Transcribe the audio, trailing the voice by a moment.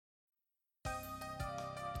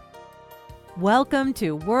Welcome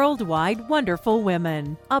to Worldwide Wonderful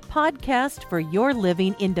Women, a podcast for your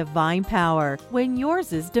living in divine power when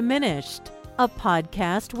yours is diminished. A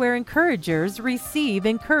podcast where encouragers receive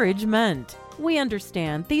encouragement. We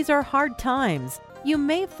understand these are hard times. You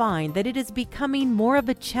may find that it is becoming more of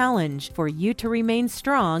a challenge for you to remain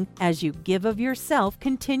strong as you give of yourself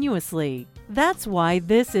continuously. That's why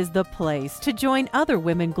this is the place to join other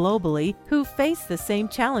women globally who face the same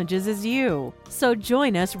challenges as you. So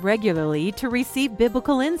join us regularly to receive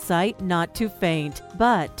biblical insight, not to faint,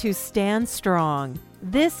 but to stand strong.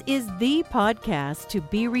 This is the podcast to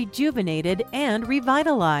be rejuvenated and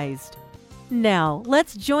revitalized. Now,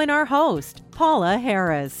 let's join our host, Paula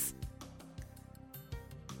Harris.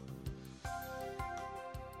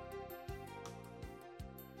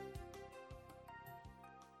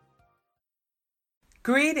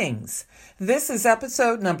 Greetings. This is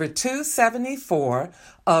episode number 274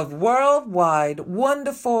 of Worldwide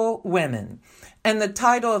Wonderful Women. And the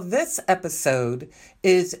title of this episode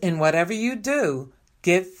is In Whatever You Do,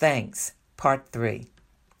 Give Thanks, Part 3.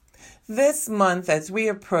 This month, as we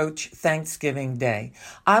approach Thanksgiving Day,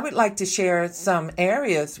 I would like to share some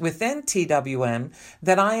areas within TWM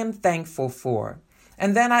that I am thankful for.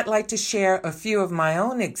 And then I'd like to share a few of my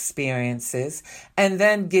own experiences and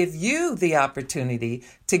then give you the opportunity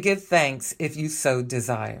to give thanks if you so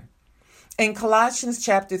desire. In Colossians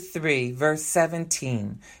chapter 3, verse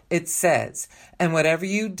 17, it says, "And whatever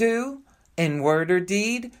you do, in word or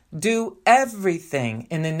deed, do everything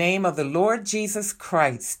in the name of the Lord Jesus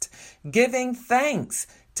Christ, giving thanks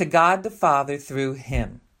to God the Father through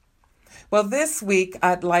him." Well, this week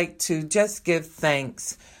I'd like to just give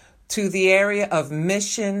thanks to the area of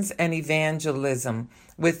missions and evangelism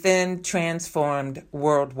within Transformed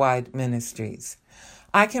Worldwide Ministries.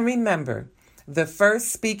 I can remember the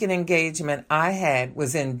first speaking engagement I had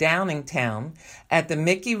was in Downingtown at the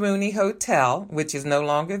Mickey Rooney Hotel, which is no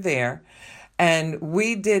longer there, and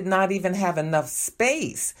we did not even have enough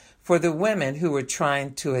space for the women who were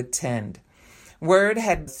trying to attend. Word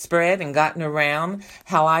had spread and gotten around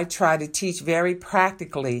how I try to teach very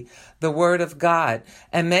practically the Word of God,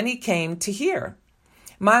 and many came to hear.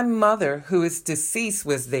 My mother, who is deceased,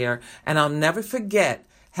 was there, and I'll never forget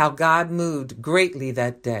how God moved greatly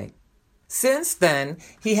that day. Since then,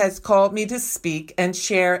 he has called me to speak and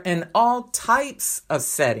share in all types of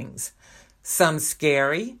settings, some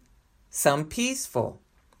scary, some peaceful,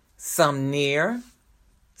 some near,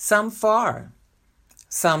 some far,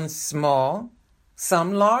 some small,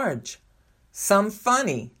 some large, some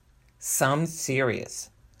funny, some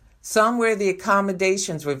serious, some where the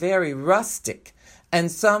accommodations were very rustic,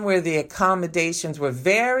 and some where the accommodations were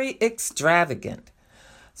very extravagant,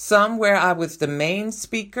 some where I was the main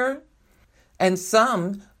speaker, and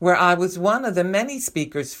some where I was one of the many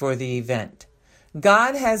speakers for the event.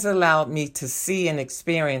 God has allowed me to see and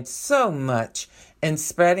experience so much in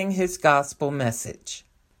spreading his gospel message.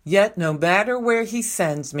 Yet, no matter where he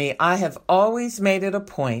sends me, I have always made it a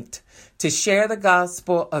point to share the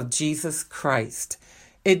gospel of Jesus Christ.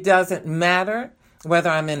 It doesn't matter whether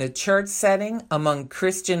I'm in a church setting, among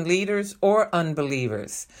Christian leaders or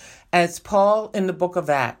unbelievers. As Paul in the book of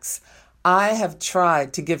Acts, I have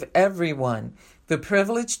tried to give everyone the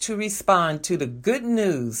privilege to respond to the good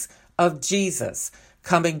news of Jesus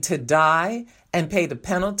coming to die and pay the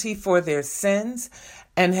penalty for their sins,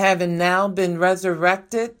 and having now been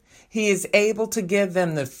resurrected, he is able to give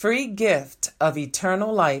them the free gift of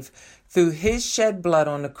eternal life through his shed blood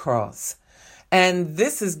on the cross. And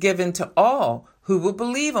this is given to all who will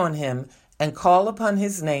believe on him and call upon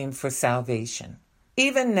his name for salvation.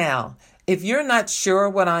 Even now, if you're not sure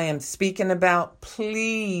what I am speaking about,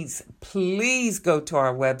 please go to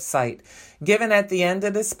our website, given at the end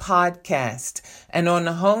of this podcast, and on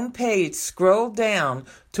the home page, scroll down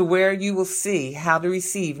to where you will see how to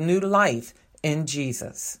receive new life in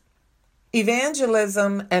Jesus.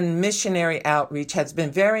 Evangelism and missionary outreach has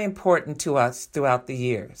been very important to us throughout the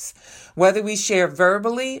years. Whether we share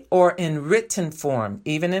verbally or in written form,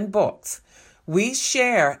 even in books, we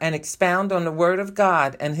share and expound on the Word of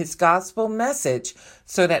God and his gospel message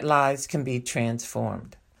so that lives can be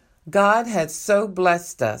transformed. God has so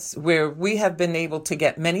blessed us where we have been able to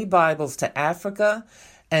get many Bibles to Africa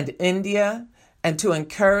and India and to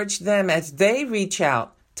encourage them as they reach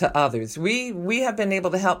out to others. We have been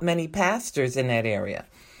able to help many pastors in that area.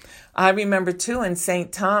 I remember too in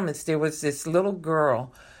St. Thomas there was this little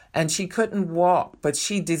girl and she couldn't walk, but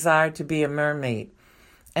she desired to be a mermaid.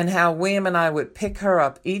 And how William and I would pick her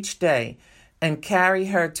up each day and carry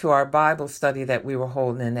her to our Bible study that we were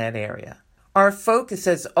holding in that area. Our focus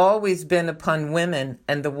has always been upon women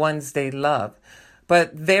and the ones they love,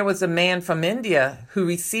 But there was a man from India who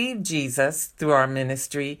received Jesus through our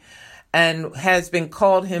ministry and has been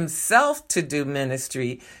called himself to do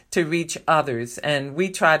ministry to reach others. And we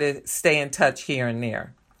try to stay in touch here and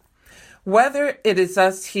there. Whether it is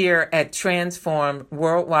us here at Transform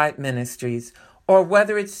Worldwide Ministries or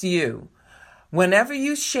whether it's you, whenever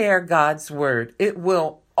you share God's word, it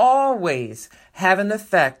will always have an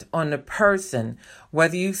effect on the person,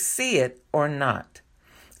 whether you see it or not.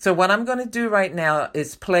 So what I'm going to do right now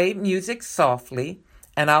is play music softly,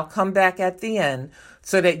 and I'll come back at the end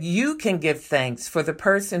so that you can give thanks for the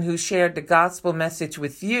person who shared the gospel message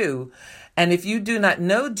with you. And if you do not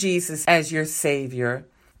know Jesus as your Savior,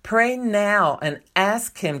 pray now and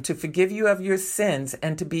ask him to forgive you of your sins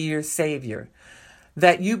and to be your Savior.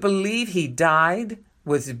 That you believe he died,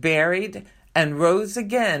 was buried, and rose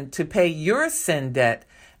again to pay your sin debt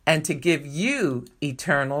and to give you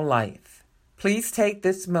eternal life. Please take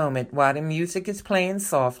this moment while the music is playing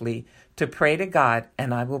softly to pray to God,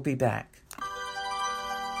 and I will be back.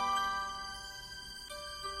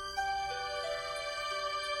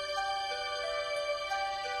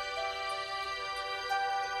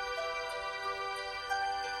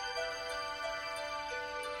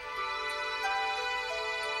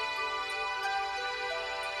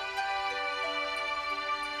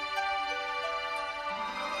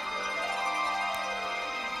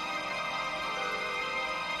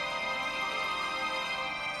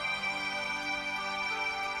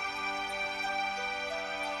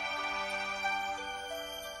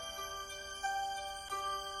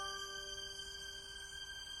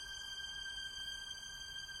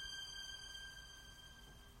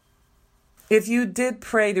 If you did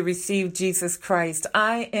pray to receive Jesus Christ,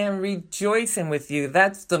 I am rejoicing with you.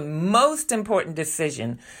 That's the most important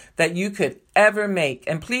decision that you could ever make.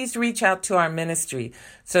 And please reach out to our ministry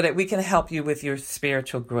so that we can help you with your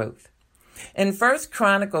spiritual growth. In 1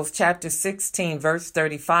 Chronicles chapter 16, verse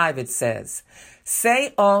 35, it says,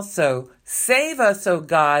 "Say also, save us, O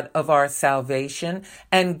God of our salvation,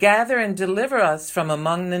 and gather and deliver us from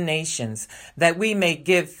among the nations, that we may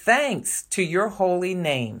give thanks to your holy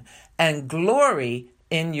name and glory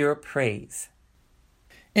in your praise."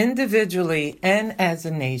 Individually and as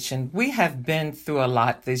a nation, we have been through a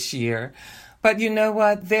lot this year. But you know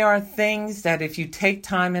what? There are things that if you take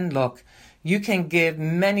time and look, you can give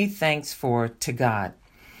many thanks for to God.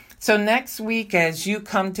 So next week, as you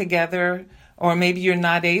come together, or maybe you're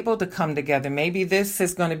not able to come together, maybe this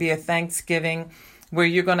is going to be a Thanksgiving where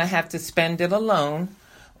you're going to have to spend it alone,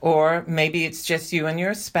 or maybe it's just you and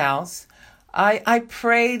your spouse. I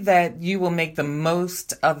pray that you will make the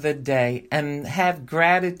most of the day and have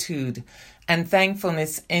gratitude and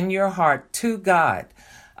thankfulness in your heart to God.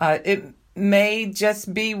 It may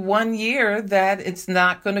just be 1 year that it's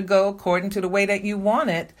not going to go according to the way that you want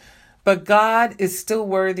it, but God is still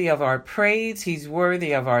worthy of our praise. He's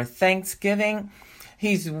worthy of our thanksgiving.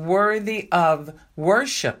 He's worthy of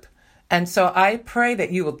worship. And so I pray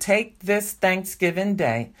that you will take this Thanksgiving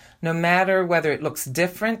Day, no matter whether it looks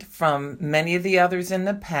different from many of the others in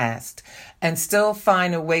the past, and still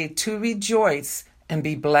find a way to rejoice and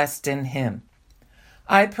be blessed in Him.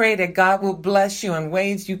 I pray that God will bless you in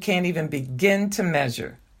ways you can't even begin to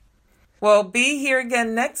measure. Well, be here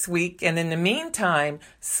again next week, and in the meantime,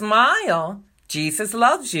 smile. Jesus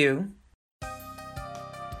loves you.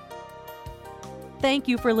 Thank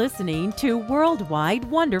you for listening to Worldwide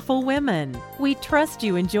Wonderful Women. We trust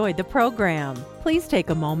you enjoyed the program. Please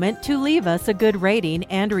take a moment to leave us a good rating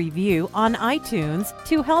and review on iTunes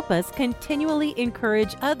to help us continually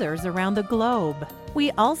encourage others around the globe. We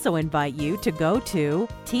also invite you to go to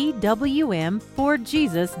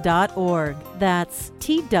twmforjesus.org. That's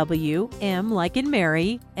TWM like in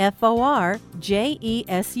Mary,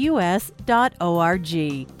 FORJESUS.org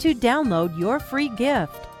to download your free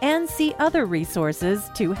gift and see other resources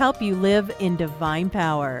to help you live in divine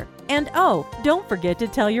power. And oh, don't forget to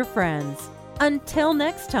tell your friends. Until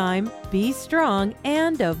next time, be strong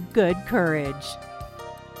and of good courage.